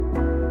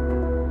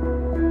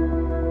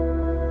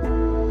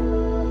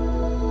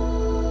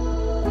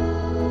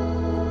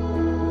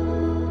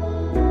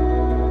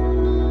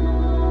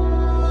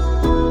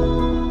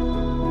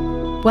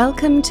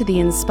Welcome to the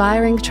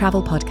Inspiring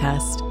Travel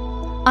Podcast.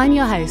 I'm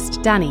your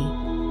host, Danny,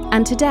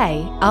 and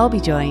today I'll be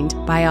joined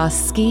by our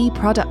ski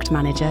product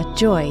manager,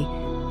 Joy,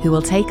 who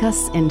will take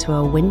us into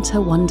a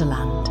winter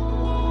wonderland.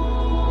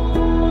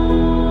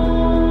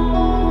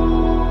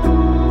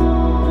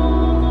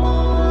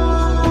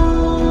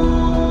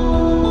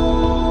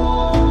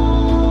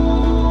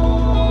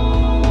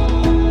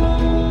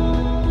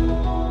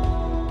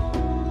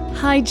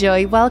 Hi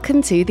Joy,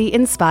 welcome to the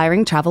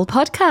Inspiring Travel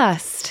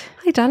Podcast.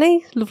 Hi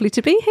Danny, lovely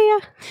to be here.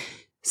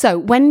 So,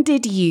 when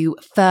did you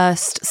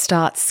first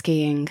start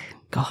skiing?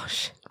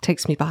 Gosh,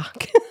 takes me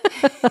back.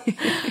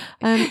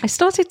 I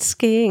started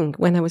skiing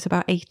when I was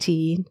about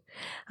 18,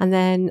 and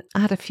then I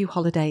had a few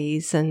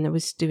holidays and I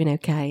was doing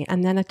okay.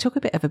 And then I took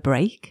a bit of a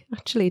break,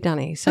 actually,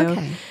 Danny. So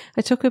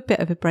I took a bit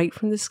of a break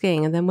from the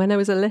skiing. And then when I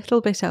was a little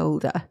bit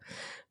older,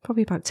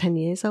 probably about 10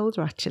 years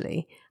older,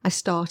 actually, I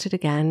started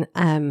again.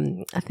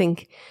 I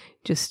think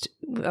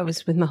I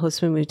was with my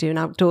husband, we were doing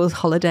outdoors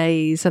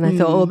holidays, and I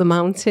thought, the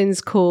mountains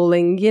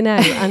calling, you know.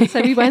 And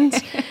so we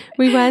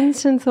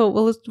went and thought,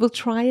 well, we'll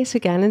try it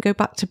again and go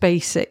back to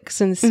basics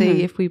and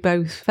see if we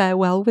both fare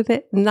well with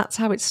it. And that's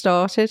how it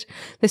started,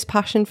 this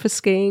passion for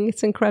skiing.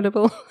 It's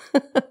incredible.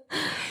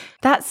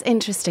 That's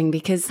interesting,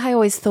 because I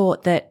always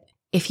thought that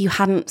if you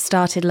hadn't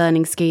started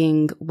learning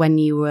skiing when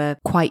you were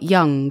quite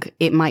young,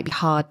 it might be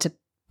hard to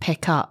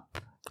pick up.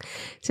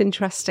 It's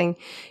interesting.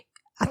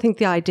 I think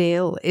the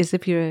ideal is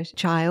if you're a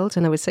child,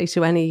 and I would say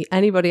to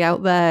anybody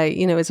out there,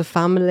 you know, as a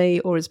family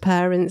or as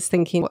parents,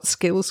 thinking what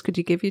skills could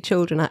you give your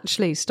children?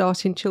 Actually,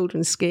 starting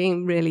children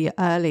skiing really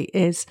early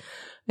is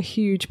a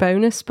huge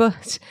bonus,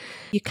 but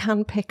you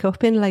can pick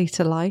up in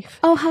later life.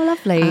 Oh, how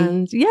lovely.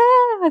 And yeah,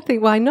 I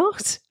think why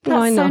not?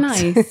 Why That's not?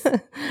 so nice.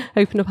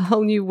 Open up a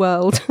whole new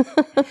world.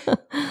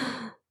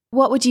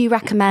 What would you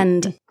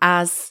recommend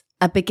as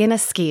a beginner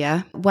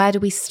skier? Where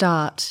do we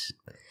start?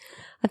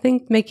 I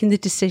think making the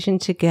decision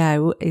to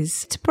go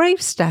is a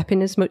brave step,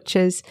 in as much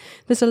as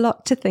there's a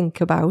lot to think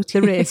about.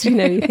 There is, you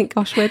know, you think,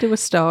 gosh, where do I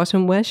start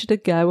and where should I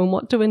go and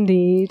what do I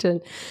need and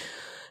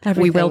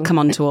everything. We will come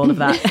on to all of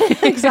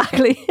that.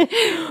 Exactly.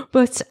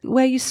 But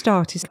where you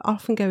start is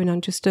often going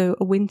on just a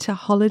winter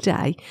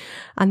holiday,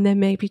 and then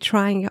maybe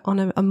trying it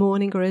on a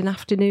morning or an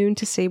afternoon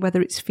to see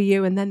whether it's for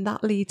you, and then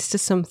that leads to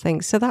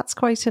something. So that's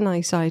quite a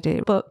nice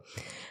idea. But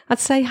I'd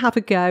say have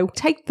a go,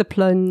 take the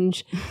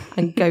plunge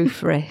and go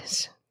for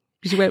it.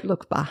 Because you won't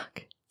look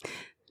back.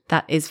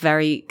 That is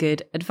very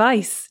good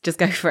advice. Just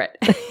go for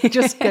it.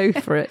 Just go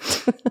for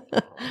it.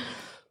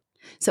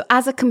 So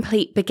as a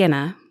complete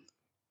beginner,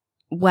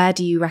 where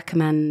do you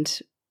recommend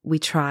we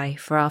try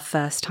for our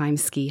first time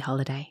ski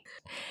holiday?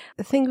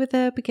 The thing with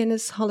the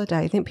beginner's holiday,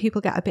 I think people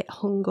get a bit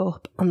hung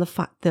up on the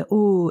fact that,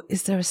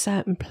 is there a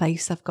certain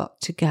place I've got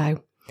to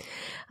go?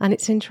 And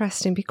it's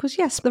interesting because,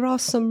 yes, there are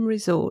some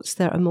resorts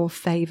that are more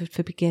favoured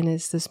for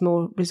beginners. There's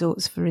more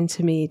resorts for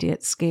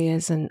intermediate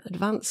skiers and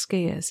advanced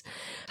skiers.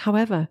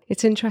 However,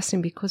 it's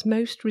interesting because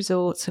most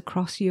resorts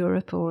across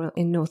Europe or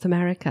in North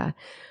America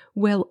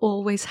will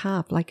always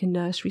have like a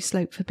nursery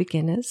slope for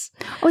beginners.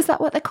 Oh, is that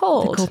what they're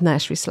called? They're called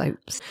nursery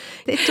slopes.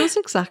 It does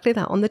exactly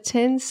that on the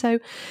tin. So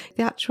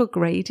the actual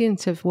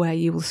gradient of where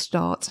you will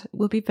start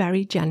will be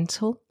very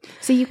gentle.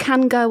 So you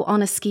can go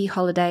on a ski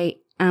holiday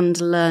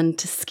and learn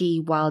to ski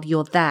while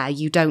you're there.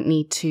 You don't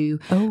need to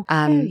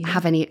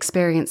have any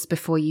experience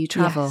before you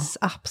travel. Yes,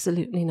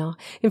 absolutely not.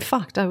 In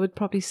fact, I would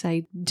probably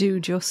say do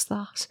just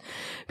that,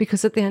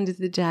 because at the end of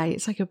the day,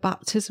 it's like a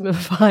baptism of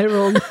fire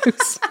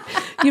almost.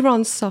 You're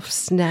on soft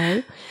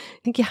snow. I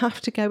think you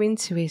have to go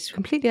into it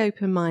completely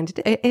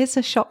open-minded. It is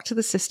a shock to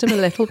the system a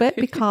little bit,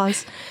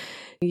 because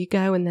you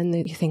go and then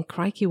you think,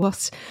 crikey,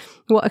 what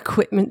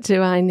equipment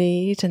do I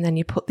need? And then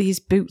you put these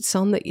boots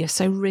on that you're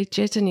so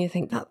rigid and you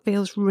think that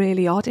feels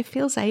really odd. It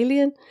feels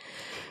alien.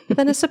 But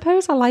then I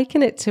suppose I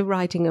liken it to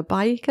riding a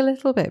bike a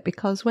little bit,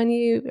 because when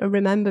you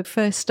remember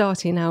first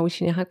starting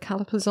out, you had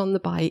calipers on the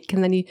bike,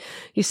 and then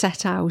you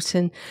set out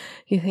and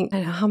you think,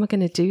 how am I going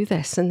to do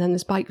this? And then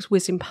there's bikes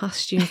whizzing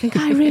past you and you think,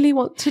 I really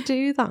want to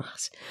do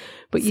that.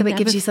 But so it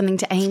gives you something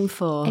to aim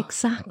for.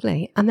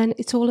 Exactly. And then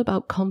it's all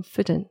about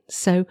confidence.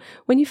 So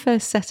when you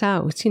first set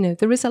out,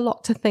 there is a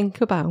lot to think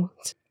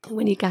about.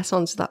 When you get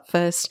onto that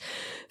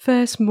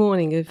first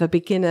morning of a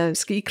beginner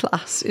ski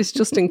class, it's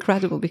just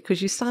incredible,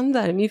 because you stand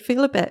there and you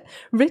feel a bit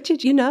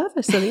rigid, you're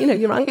nervous and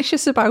you're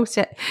anxious about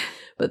it.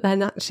 But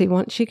then actually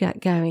once you get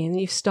going and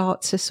you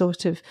start to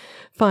sort of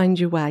find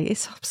your way,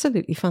 it's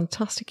absolutely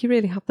fantastic. You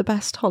really have the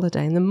best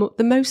holiday and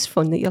the most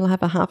fun that you'll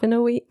ever have in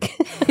a week.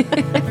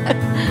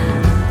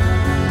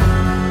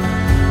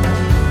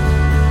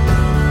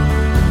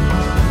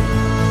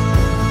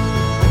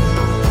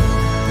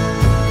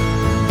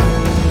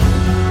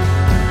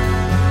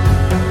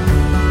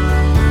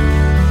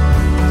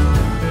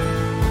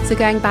 So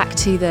going back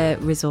to the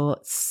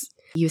resorts,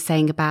 you were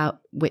saying about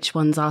which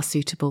ones are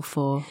suitable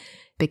for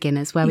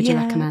beginners? Where would you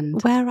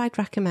recommend? Where I'd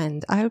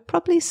recommend, I would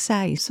probably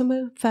say some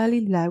are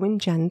fairly low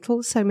and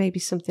gentle. So maybe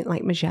something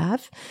like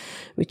Megève,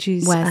 which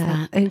is Where's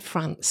that? In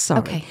France. Sorry.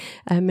 Okay.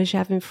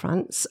 Megève in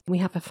France. We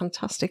have a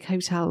fantastic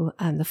hotel,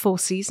 the Four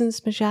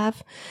Seasons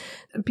Megève,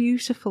 a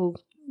beautiful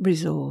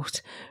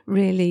resort,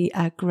 really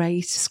a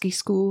great ski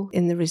school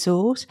in the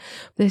resort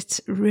that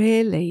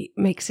really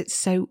makes it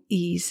so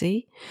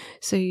easy.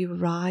 So you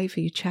arrive,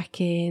 you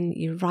check in,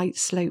 you're right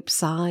slope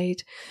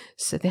side.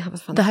 So they have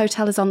The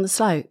hotel is on the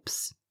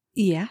slopes?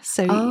 Yeah,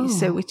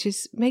 so which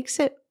makes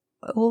it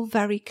all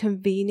very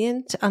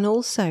convenient, and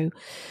also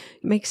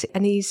makes it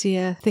an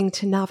easier thing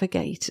to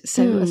navigate.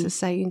 So as I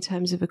say, in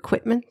terms of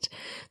equipment,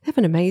 they have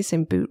an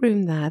amazing boot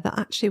room there that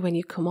actually when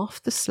you come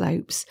off the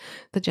slopes,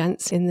 the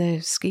gents in the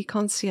ski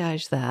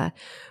concierge there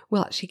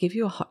will actually give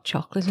you a hot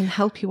chocolate and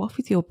help you off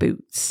with your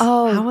boots.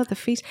 Oh. How are the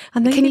feet?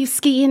 And then Can you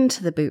ski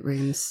into the boot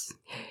rooms?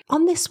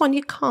 On this one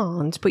you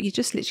can't, but you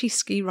just literally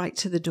ski right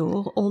to the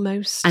door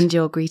almost. And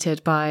you're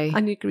greeted by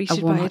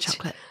a warm hot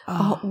chocolate.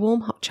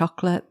 Warm hot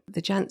chocolate.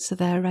 The gents are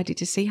there ready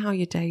to see how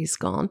your day's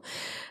gone,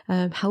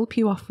 help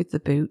you off with the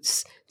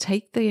boots,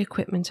 take the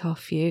equipment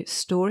off you,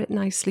 store it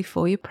nicely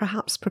for you,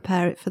 perhaps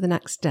prepare it for the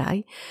next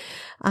day.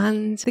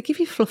 And they give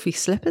you fluffy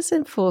slippers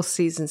in Four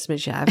Seasons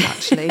Megève,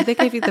 actually. They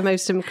give you the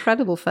most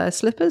incredible fur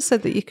slippers so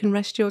that you can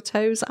rest your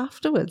toes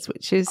afterwards,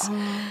 which is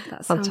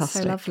that fantastic. Sounds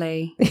so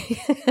lovely.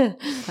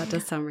 That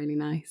does sound really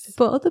nice.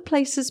 But other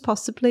places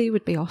possibly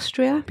would be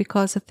Austria,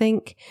 because I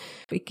think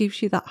it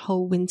gives you that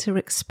whole winter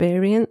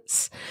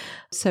experience.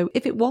 So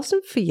if it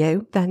wasn't for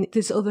you, then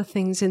there's other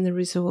things in the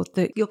resort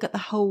that you'll get the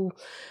whole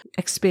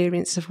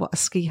experience of what a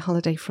ski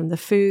holiday, from the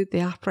food, the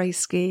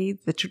après-ski,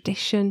 the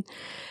tradition,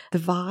 the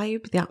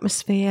vibe, the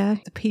atmosphere,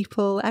 the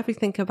people,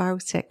 everything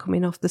about it,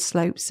 coming off the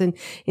slopes and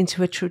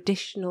into a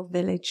traditional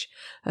village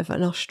of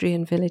an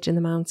Austrian village in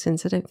the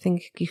mountains. I don't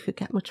think you could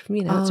get much from,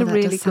 it's a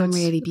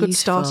really good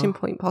starting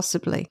point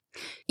possibly.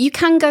 You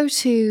can go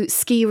to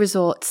ski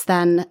resorts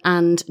then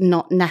and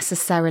not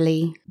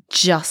necessarily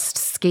just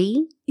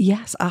ski?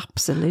 Yes,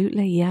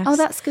 absolutely, yes. Oh,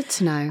 that's good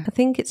to know. I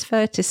think it's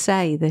fair to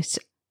say that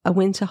a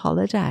winter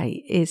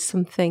holiday is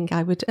something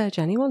I would urge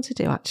anyone to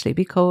do, actually,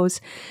 because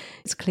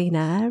it's clean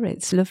air,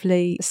 it's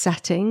lovely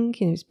setting,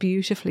 it's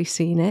beautifully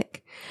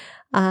scenic.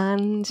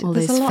 And all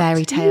those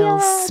fairy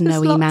tales,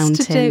 snowy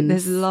mountains.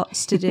 There's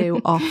lots to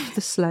do off the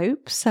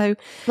slope. So,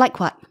 like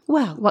what?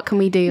 Well, what can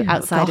we do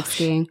outside of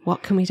skiing?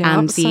 What can we do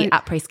and outside? The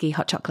après-ski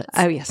hot chocolates.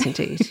 Oh yes,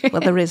 indeed.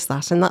 Well, there is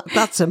that, and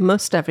that's a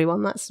must.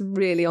 Everyone, that's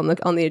really on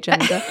the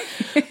agenda.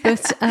 But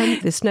there's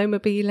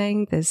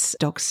snowmobiling, there's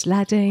dog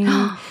sledding,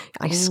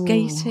 ice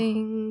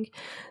skating,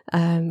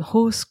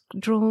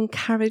 horse-drawn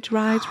carriage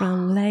rides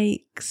around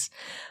lakes.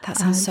 That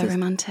sounds so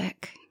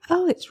romantic.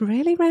 Oh, it's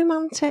really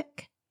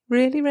romantic.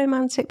 Really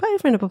romantic. But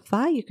over and above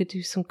that, you could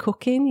do some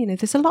cooking.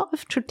 There's a lot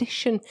of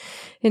tradition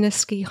in a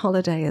ski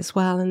holiday as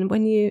well. And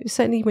when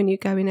you're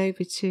going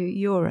over to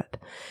Europe,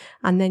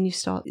 and then you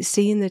start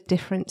seeing the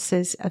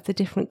differences of the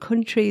different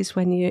countries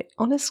when you're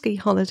on a ski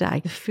holiday,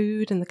 the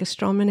food and the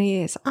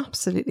gastronomy is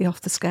absolutely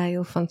off the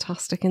scale,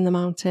 fantastic in the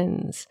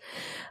mountains.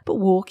 But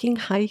walking,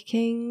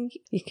 hiking,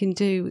 you can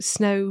do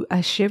snow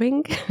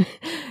shoeing.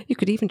 You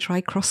could even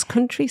try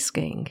cross-country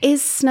skiing.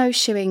 Is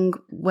snowshoeing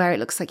where it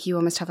looks like you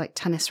almost have like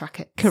tennis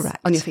rackets? Correct.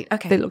 On your feet?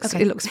 Okay. It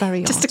looks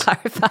very odd. Just to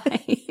clarify.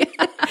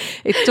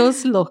 It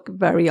does look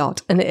very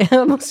odd, and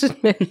I must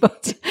admit,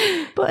 but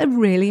a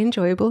really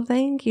enjoyable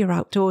thing. You're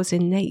outdoors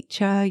in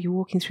nature, you're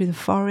walking through the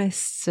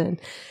forests, and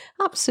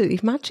absolutely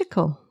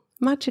magical,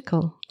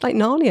 like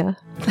Narnia.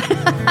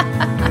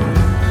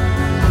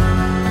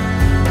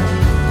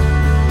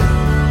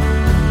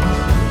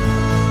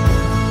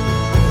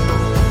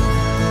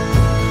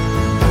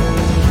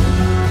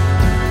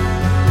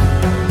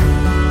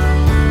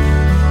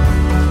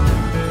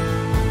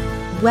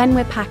 When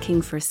we're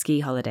packing for a ski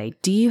holiday,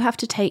 do you have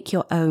to take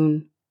your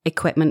own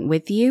equipment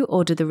with you,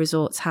 or do the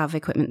resorts have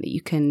equipment that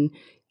you can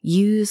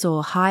use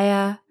or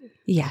hire?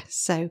 Yes.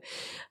 So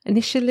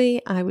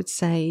initially, I would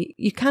say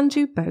you can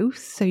do both.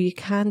 So you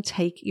can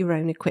take your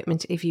own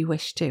equipment if you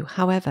wish to.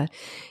 However,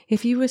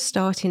 if you were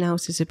starting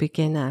out as a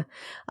beginner,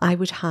 I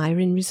would hire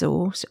in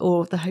resort,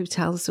 or the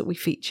hotels that we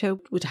feature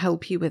would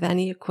help you with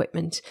any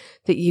equipment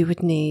that you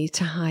would need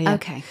to hire.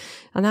 Okay.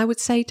 And I would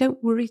say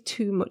don't worry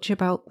too much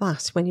about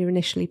that when you're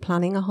initially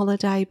planning a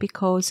holiday,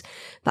 because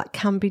that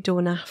can be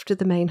done after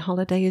the main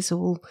holiday is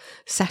all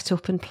set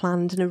up and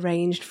planned and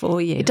arranged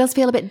for you. It does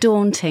feel a bit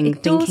daunting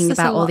thinking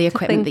about all the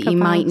equipment that you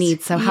might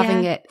need. So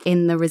having it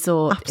in the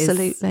resort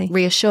is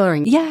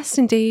reassuring. Yes,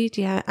 indeed.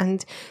 Yeah.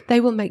 And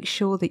they will make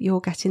sure that you're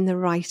getting the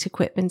right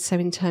equipment. So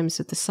in terms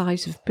of the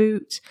size of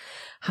boot,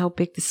 how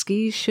big the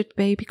skis should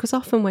be, because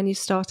often when you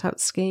start out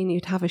skiing,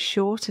 you'd have a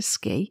shorter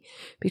ski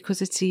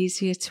because it's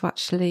easier to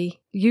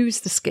actually use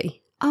the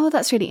ski. Oh,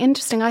 that's really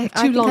interesting. I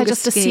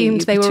just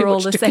assumed they were all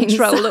the same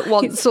control at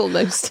once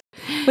almost.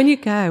 When you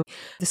go,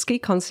 the ski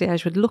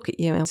concierge would look at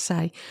you and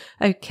say,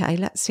 okay,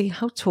 let's see,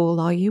 how tall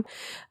are you?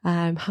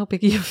 How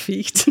big are your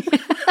feet?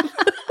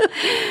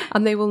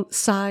 And they will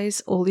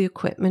size all the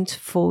equipment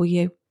for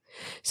you.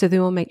 So they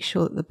will make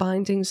sure that the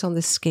bindings on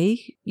the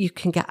ski, you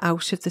can get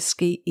out of the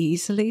ski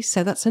easily.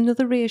 So that's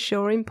another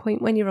reassuring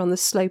point when you're on the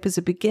slope as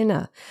a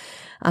beginner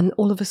and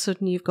all of a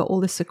sudden you've got all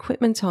this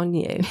equipment on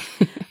you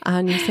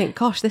and you think,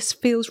 gosh, this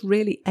feels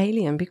really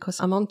alien because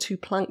I'm on 2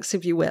 planks,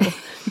 if you will.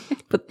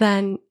 But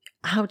then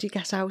how do you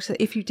get out?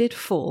 If you did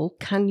fall,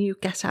 can you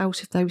get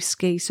out of those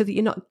skis so that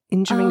you're not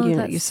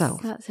injuring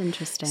yourself? That's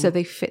interesting. So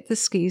they fit the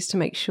skis to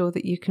make sure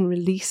that you can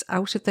release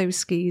out of those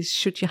skis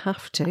should you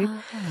have to.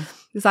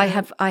 Because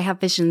I have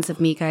visions of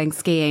me going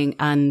skiing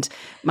and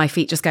my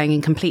feet just going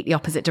in completely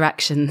opposite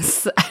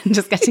directions and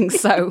just getting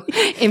so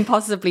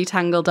impossibly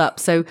tangled up.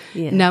 So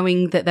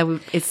knowing that there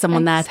is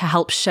someone there to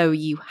help show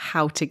you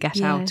how to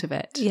get out of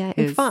it. Yeah,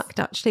 in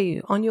fact,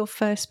 actually, on your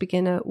first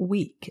beginner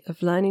week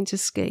of learning to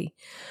ski,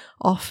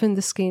 often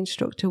the ski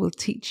instructor will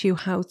teach you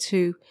how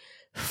to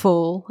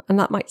fall, and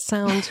that might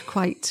sound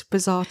quite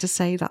bizarre to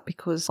say that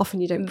because often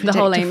you don't predict the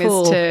whole aim to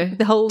fall.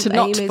 is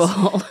not to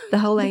fall. The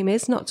whole aim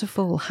is not to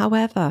fall.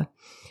 However,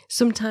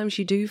 sometimes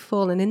you do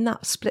fall, and in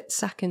that split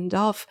second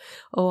of,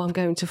 oh, I'm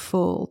going to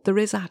fall, there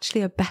is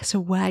actually a better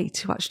way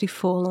to actually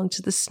fall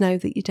onto the snow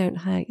that you don't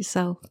hurt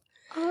yourself.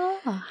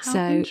 How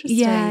interesting.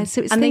 Yeah,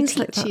 so it's and things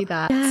they teach like you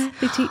that. Yeah,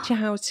 they teach you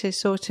how to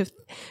sort of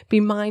be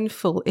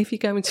mindful. If you're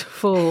going to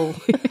fall,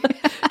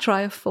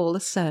 try to fall a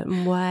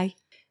certain way.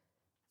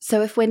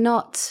 So if we're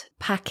not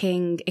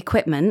packing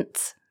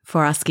equipment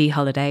for our ski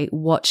holiday,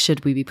 what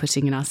should we be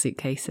putting in our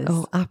suitcases?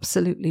 Oh,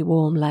 absolutely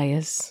warm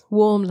layers.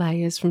 Warm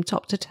layers from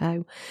top to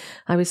toe.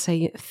 I would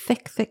say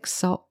thick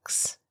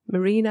socks,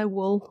 merino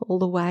wool all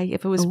the way.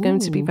 If it was going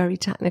to be very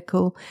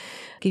technical,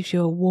 gives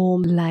you a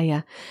warm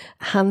layer.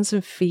 Hands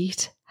and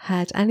feet,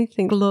 head,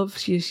 anything,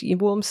 gloves, your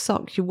warm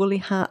socks, your woolly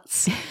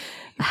hats,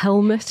 a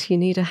helmet. You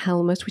need a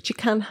helmet, which you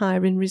can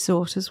hire in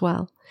resort as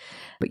well.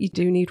 But you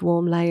do need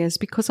warm layers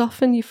because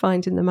often you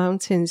find in the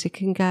mountains it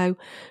can go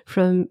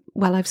from,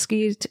 well, I've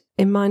skied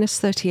in minus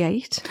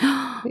 38,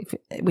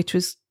 which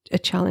was a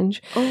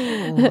challenge,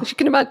 as you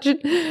can imagine.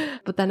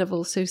 But then I've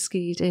also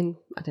skied in,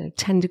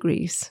 10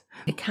 degrees.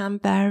 It can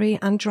vary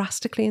and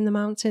drastically in the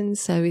mountains.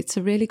 So it's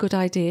a really good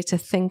idea to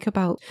think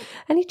about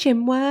any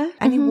gym wear,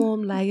 any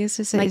warm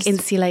layers. Like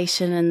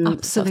insulation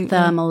and sort of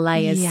thermal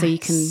layers so you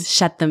can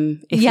shed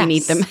them if you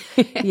need them.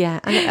 Yeah.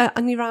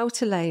 And your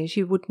outer layers,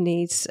 you would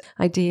need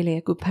ideally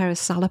a good pair of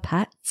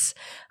salopettes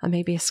and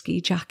maybe a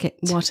ski jacket.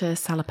 What are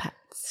salopettes?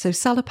 So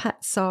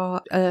salopettes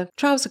are a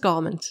trouser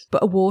garment,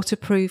 but are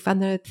waterproof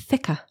and they're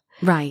thicker.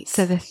 Right.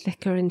 So they're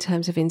thicker in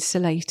terms of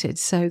insulated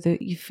so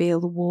that you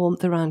feel the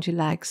warmth around your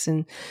legs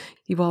and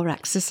you are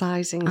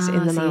exercising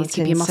in the mountains.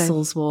 Keep your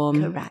muscles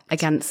warm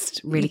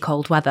against really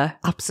cold weather.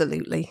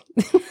 Absolutely.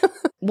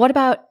 What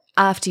about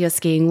after you're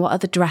skiing? What are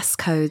the dress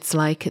codes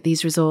like at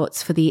these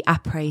resorts for the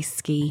après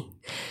ski?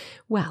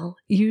 Well,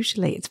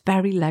 usually it's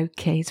very low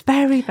key. It's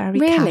very, very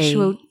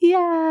casual.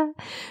 Yeah.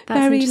 That's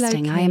very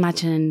interesting. low key. I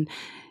imagine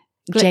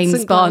Glitz James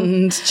and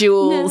Bond,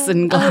 jewels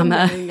and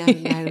glamour.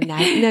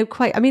 No,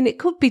 quite. I mean, it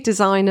could be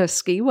designer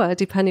ski wear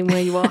depending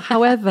where you are.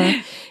 However,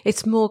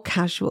 it's more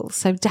casual.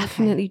 So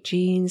definitely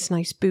jeans,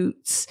 nice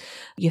boots,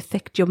 your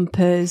thick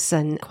jumpers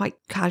and quite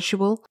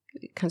casual,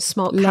 kind of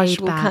smart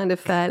casual kind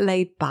of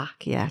laid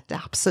back. Yeah,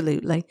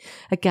 absolutely.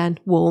 Again,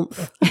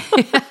 warmth.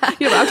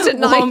 You're out at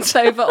night. Warmth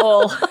over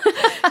all.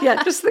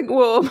 Yeah, just think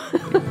warm.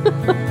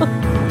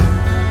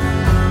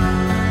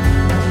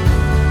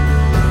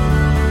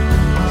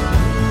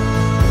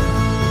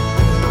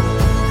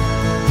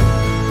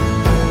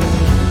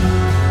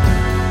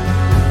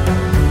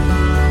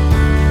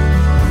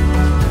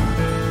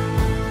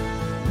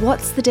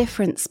 What's the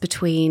difference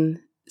between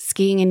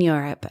skiing in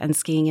Europe and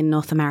skiing in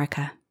North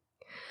America?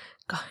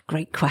 God,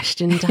 great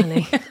question,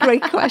 Danny.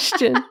 Great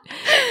question.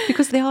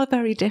 Because they are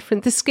very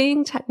different. The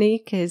skiing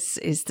technique is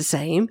the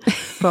same,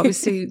 but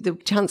obviously the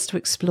chance to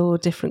explore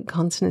different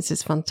continents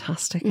is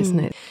fantastic, isn't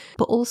it?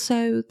 But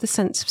also the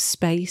sense of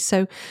space.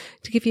 So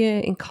to give you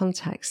in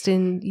context,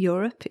 in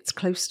Europe, it's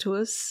close to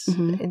us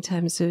in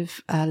terms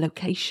of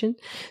location.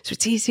 So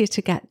it's easier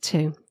to get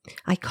to.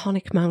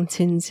 Iconic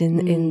mountains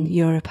in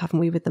Europe, haven't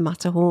we, with the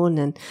Matterhorn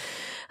and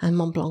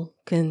Mont Blanc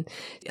and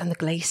the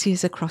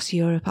glaciers across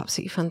Europe,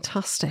 absolutely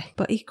fantastic.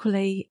 But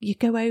equally, you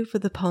go over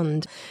the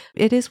pond.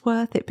 It is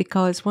worth it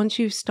because once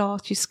you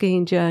start your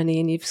skiing journey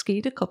and you've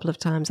skied a couple of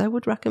times, I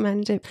would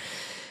recommend it.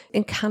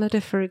 In Canada,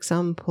 for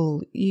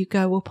example, you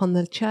go up on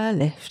the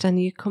chairlift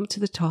and you come to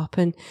the top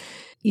and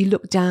you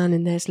look down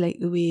and there's Lake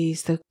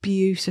Louise, the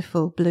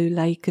beautiful blue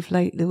lake of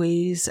Lake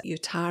Louise. You're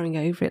towering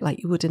over it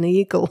like you would an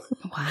eagle.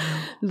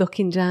 Wow.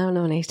 Looking down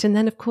on it. And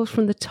then, of course,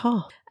 from the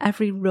top,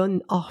 every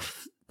run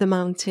off the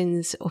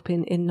mountains up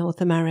in North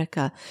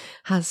America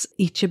has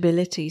each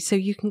ability. So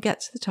you can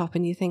get to the top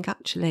and you think,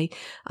 actually,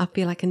 I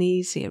feel like an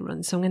easier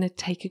run, so I'm going to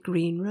take a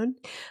green run.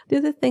 The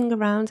other thing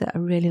around it I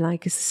really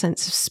like is the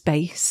sense of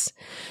space.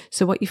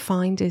 So what you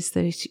find is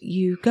that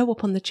you go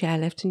up on the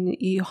chairlift and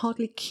you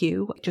hardly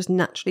queue, just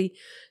naturally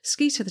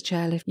ski to the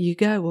chairlift. You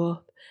go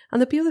up, And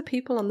there'll be other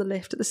people on the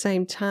lift at the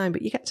same time,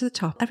 but you get to the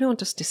top, everyone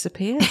just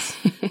disappears.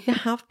 You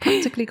have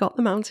practically got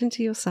the mountain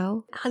to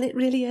yourself. And it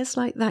really is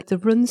like that. The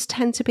runs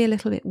tend to be a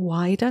little bit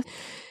wider.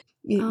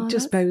 It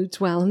just bodes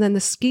well. And then the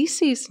ski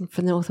season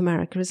for North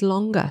America is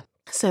longer.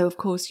 So, of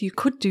course, you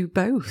could do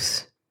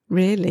both.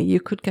 Really, you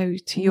could go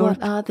to Europe.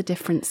 What are the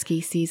different ski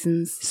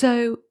seasons?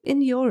 So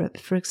in Europe,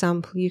 for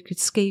example, you could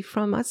ski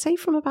from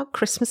about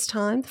Christmas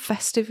time. The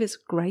festive is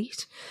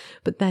great,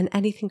 but then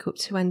anything up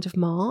to end of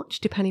March,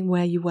 depending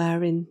where you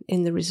were in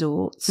the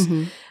resorts.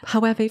 Mm-hmm.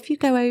 However, if you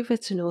go over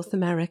to North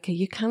America,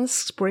 you can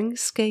spring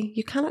ski.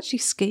 You can actually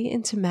ski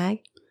into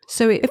May.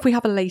 So if we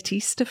have a late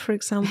Easter, for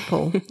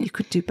example, you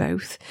could do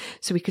both.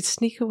 So we could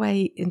sneak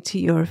away into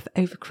Europe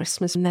over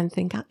Christmas and then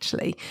think,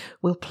 actually,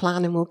 we'll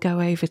plan and we'll go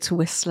over to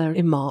Whistler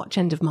in March,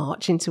 end of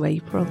March into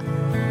April.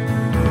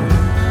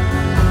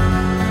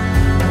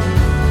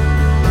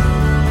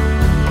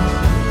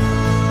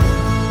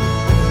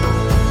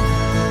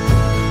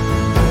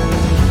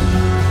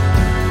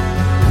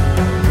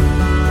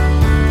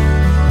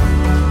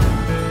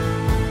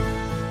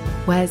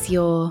 Where's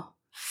your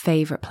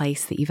favourite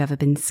place that you've ever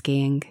been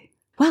skiing?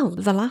 Well,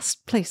 the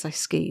last place I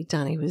skied,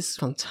 Danny, was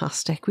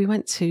fantastic. We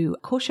went to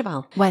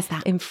Courchevel. Where's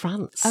that? In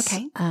France.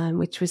 Okay.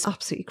 Which was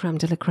absolutely creme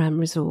de la creme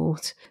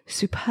resort.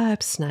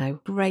 Superb snow,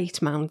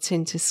 great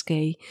mountain to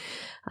ski.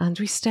 And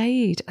we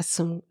stayed at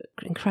some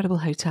incredible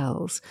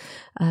hotels,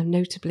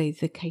 notably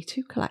the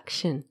K2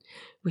 Collection,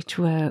 which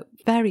were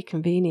very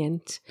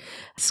convenient.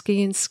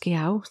 Ski in, ski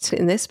out.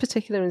 In this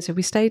particular instance,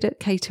 we stayed at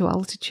K2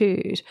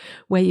 altitude,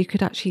 where you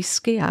could actually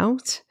ski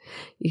out,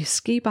 you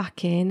ski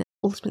back in,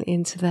 ultimately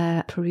into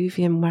their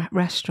Peruvian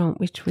restaurant,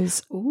 which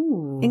was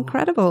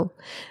incredible.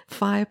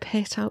 Fire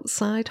pit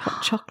outside,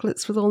 hot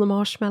chocolates with all the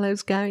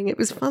marshmallows going. It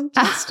was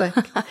fantastic.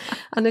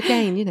 And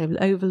again, you know,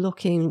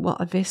 overlooking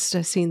what a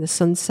vista, seeing the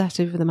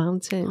sunset over the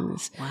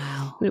mountains.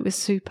 Wow. It was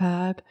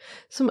superb.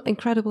 Some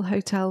incredible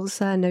hotels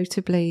there,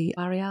 notably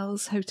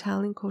Ariel's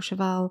Hotel in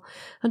Courchevel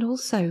and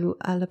also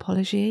Le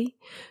Polagie,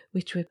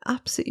 which were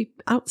absolutely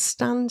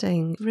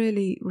outstanding,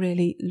 really,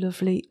 really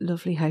lovely,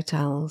 lovely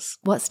hotels.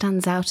 What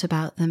stands out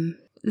about them?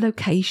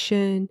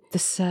 Location, the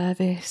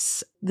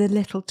service, the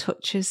little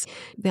touches.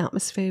 The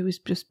atmosphere was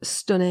just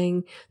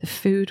stunning. The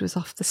food was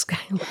off the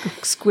scale,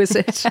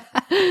 exquisite.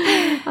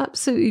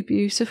 Absolutely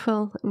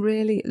beautiful.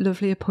 Really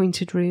lovely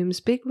appointed rooms,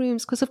 big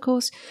rooms. Because, of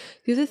course,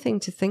 the other thing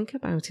to think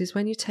about is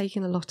when you're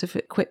taking a lot of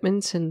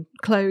equipment and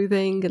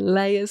clothing and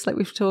layers like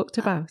we've talked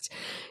about,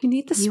 you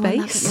need the space. You want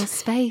a bit more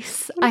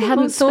space. I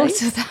hadn't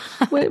thought of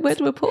that. Where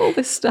do we put all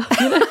this stuff?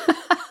 You know?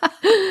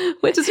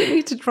 Where does it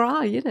need to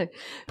dry, you know?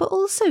 But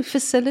also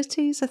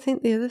facilities. I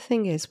think the other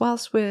thing is,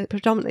 whilst we're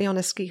predominantly on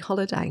a ski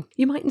holiday,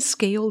 you mightn't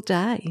ski all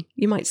day.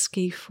 You might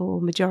ski for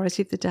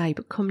majority of the day,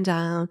 but come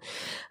down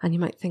and you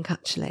might think,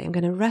 actually, I'm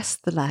going to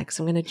rest the legs.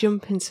 I'm going to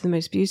jump into the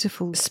most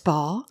beautiful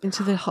spa,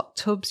 into the hot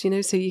tubs, you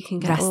know, so you can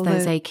get rest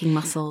those aching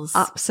muscles.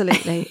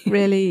 Absolutely.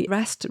 Really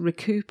rest,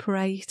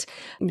 recuperate.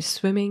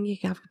 Swimming, you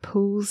can have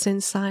pools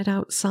inside,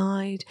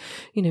 outside,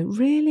 you know,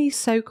 really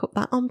soak up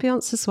that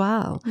ambience as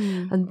well.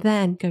 And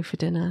then go for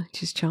dinner,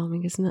 which is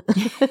charming, isn't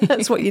it?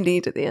 That's what you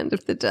need at the end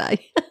of the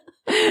day.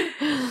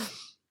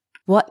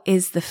 What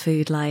is the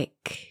food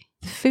like?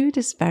 The food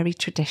is very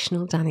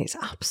traditional, Danny. It's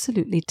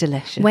absolutely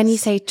delicious. When you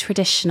say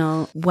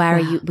traditional, where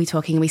are we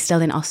talking? Are we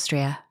still in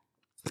Austria?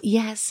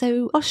 Yeah,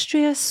 so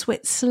Austria,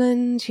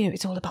 Switzerland, you know,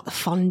 it's all about the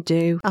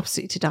fondue.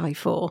 Absolutely to die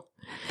for.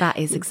 That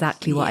is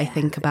exactly what I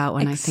think about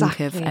when I think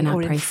of an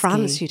après-ski. Or in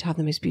France, you'd have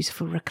the most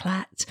beautiful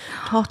raclette,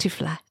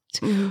 tartiflette.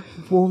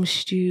 Warm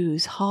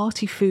stews,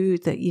 hearty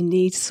food that you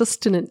need,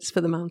 sustenance for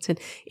the mountain.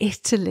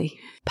 Italy,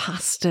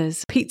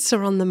 pastas, pizza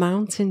on the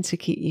mountain to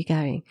keep you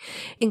going.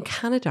 In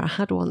Canada, I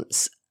had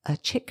once a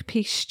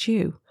chickpea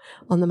stew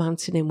on the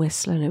mountain in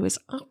Whistler and it was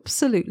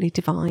absolutely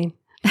divine.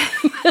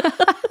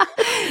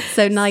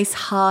 So nice,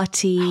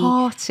 hearty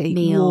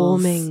meals.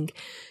 Warming.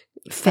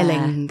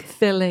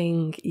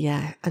 Filling,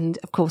 yeah. And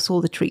of course,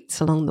 all the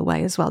treats along the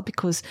way as well,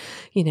 because,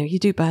 you know, you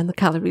do burn the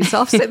calories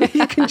off so that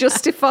you can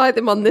justify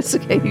them on this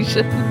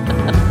occasion.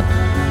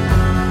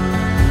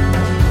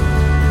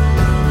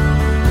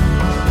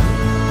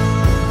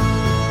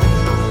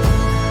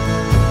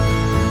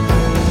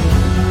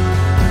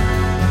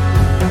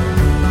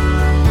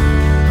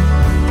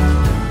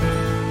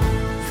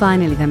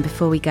 Finally, then,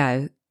 before we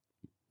go,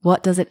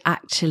 what does it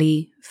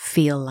actually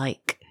feel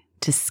like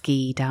to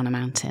ski down a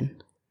mountain?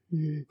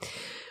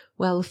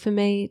 Well, for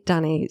me,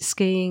 Danny,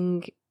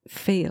 skiing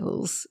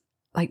feels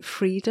like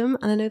freedom.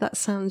 And I know that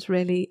sounds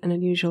really an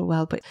unusual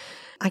word, but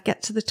I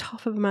get to the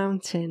top of a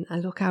mountain, I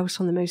look out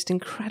on the most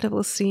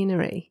incredible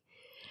scenery,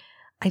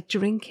 I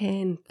drink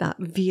in that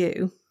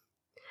view,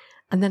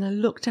 and then I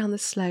look down the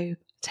slope,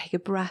 take a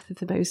breath of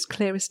the most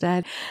clearest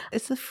air.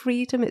 It's the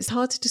freedom. It's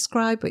hard to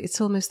describe, but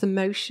it's almost the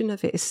motion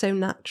of it is so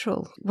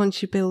natural.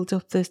 Once you build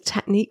up the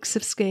techniques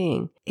of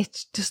skiing,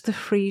 it's just the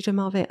freedom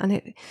of it. And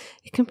it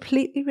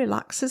completely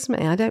relaxes me.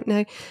 I don't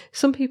know.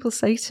 Some people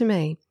say to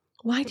me,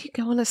 why do you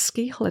go on a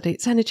ski holiday?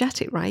 It's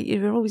energetic, right?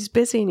 You're always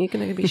busy and you're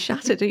going to be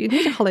shattered. You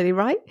need a holiday,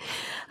 right?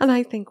 And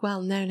I think,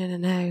 well,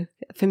 no.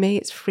 For me,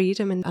 it's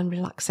freedom and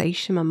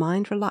relaxation. My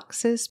mind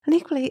relaxes. And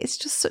equally, it's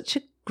just such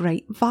a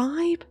great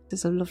vibe.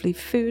 There's a lovely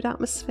food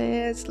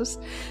atmosphere. It's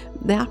just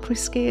the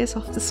après-ski is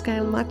off the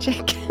scale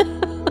magic.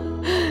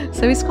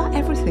 So it's got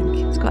everything.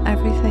 It's got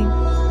everything.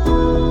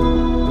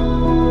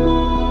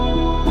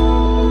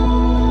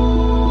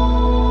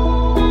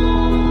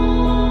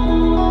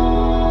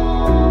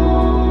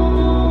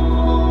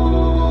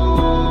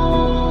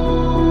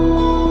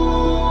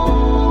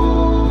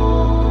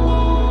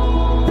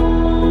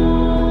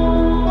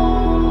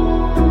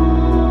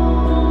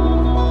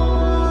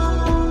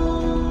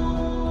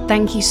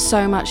 Thank you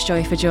so much,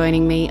 Joy, for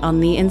joining me on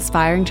the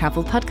Inspiring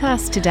Travel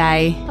podcast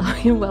today. Oh,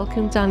 you're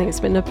welcome, Danny. It's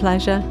been a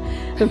pleasure.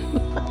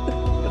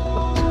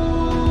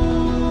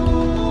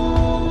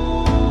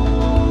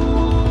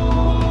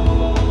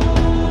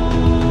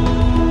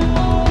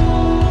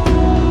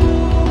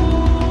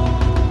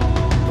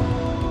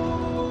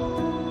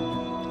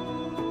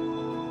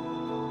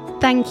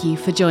 Thank you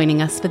for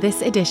joining us for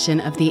this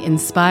edition of the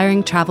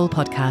Inspiring Travel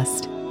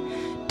podcast.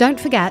 Don't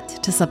forget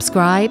to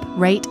subscribe,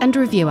 rate and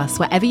review us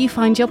wherever you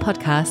find your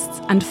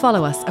podcasts, and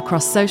follow us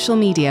across social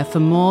media for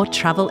more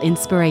travel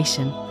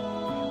inspiration.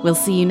 We'll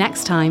see you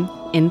next time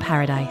in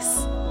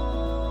paradise.